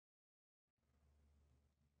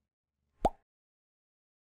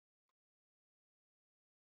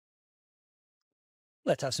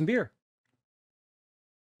let's have some beer.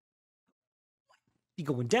 Be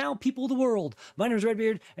going down, people of the world. My name is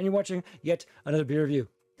Redbeard, and you're watching yet another beer review.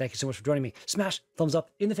 Thank you so much for joining me. Smash thumbs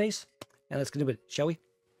up in the face, and let's get into it, shall we?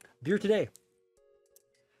 Beer today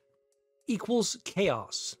equals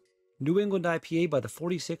Chaos. New England IPA by the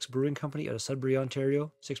 46 Brewing Company out of Sudbury,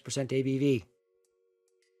 Ontario. 6% ABV.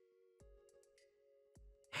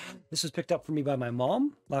 This was picked up for me by my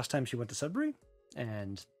mom last time she went to Sudbury,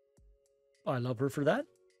 and I love her for that,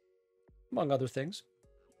 among other things.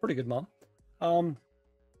 Pretty good mom.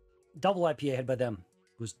 Double IPA had by them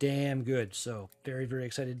was damn good, so very, very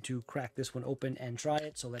excited to crack this one open and try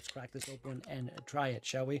it. So let's crack this open and try it,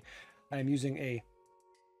 shall we? I am using a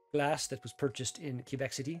glass that was purchased in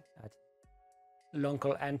Quebec City at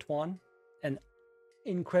L'Oncle Antoine, an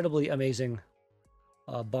incredibly amazing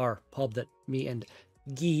pub that me and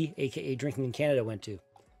Guy, aka Drinking in Canada, went to.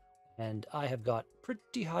 And I have got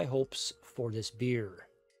pretty high hopes for this beer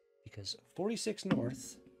because 46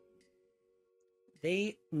 North,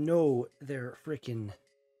 they know their freaking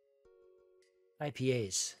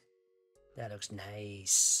IPAs. That looks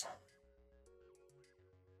nice.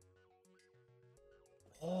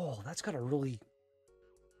 Oh, that's got a really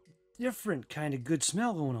different kind of good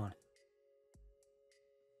smell going on.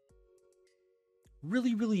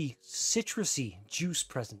 Really, really citrusy juice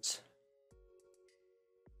presence.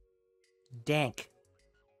 Dank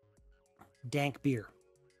beer.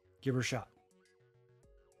 Give her a shot.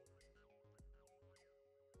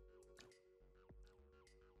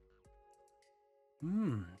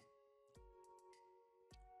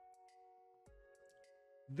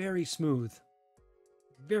 Very smooth.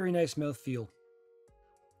 Very nice mouthfeel.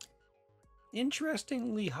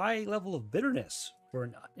 Interestingly high level of bitterness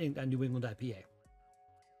for a New England IPA.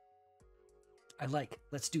 I like.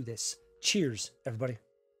 Let's do this. Cheers, everybody.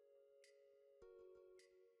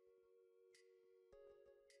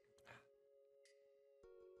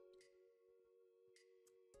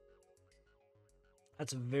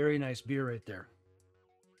 That's a very nice beer right there.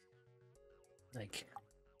 Like,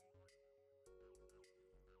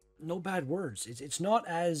 no bad words. It's not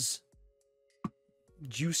as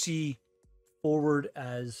juicy forward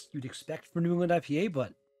as you'd expect for New England IPA,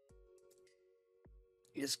 but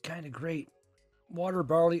it's kind of great. Water,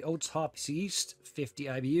 barley, oats, hops, yeast, 50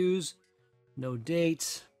 IBUs, no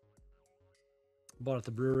date. Bought at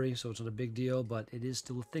the brewery, so it's not a big deal, but it is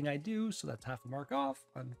still a thing I do, so that's half a mark off.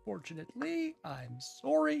 Unfortunately, I'm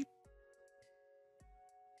sorry.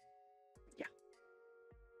 Yeah.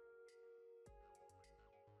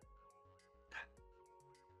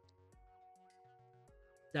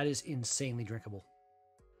 That is insanely drinkable.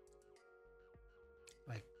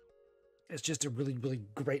 Like, it's just a really, really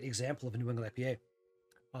great example of a New England IPA.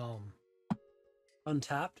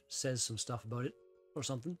 Untapped says some stuff about it or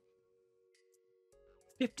something.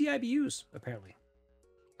 50 IBUs, apparently.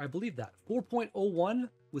 I believe that. 4.01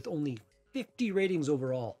 with only 50 ratings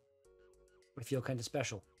overall. I feel kind of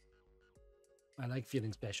special. I like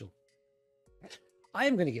feeling special. I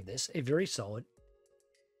am going to give this a very solid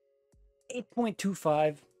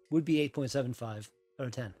 8.25, would be 8.75 out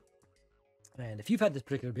of 10. And if you've had this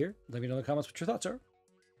particular beer, let me know in the comments what your thoughts are.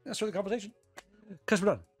 Let's start the conversation. Because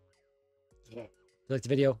we're done. Yeah. If you liked the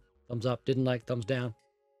video, thumbs up. Didn't like, thumbs down.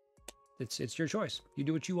 It's your choice. You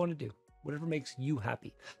do what you want to do. Whatever makes you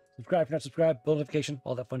happy. Subscribe if you're not subscribed. Bell notification.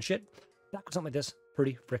 All that fun shit. Back with something like this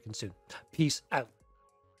pretty freaking soon. Peace out.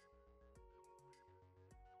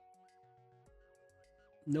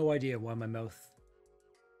 No idea why my mouth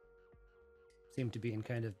seemed to be in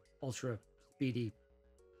kind of ultra speedy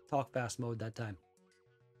talk fast mode that time.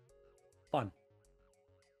 Fun.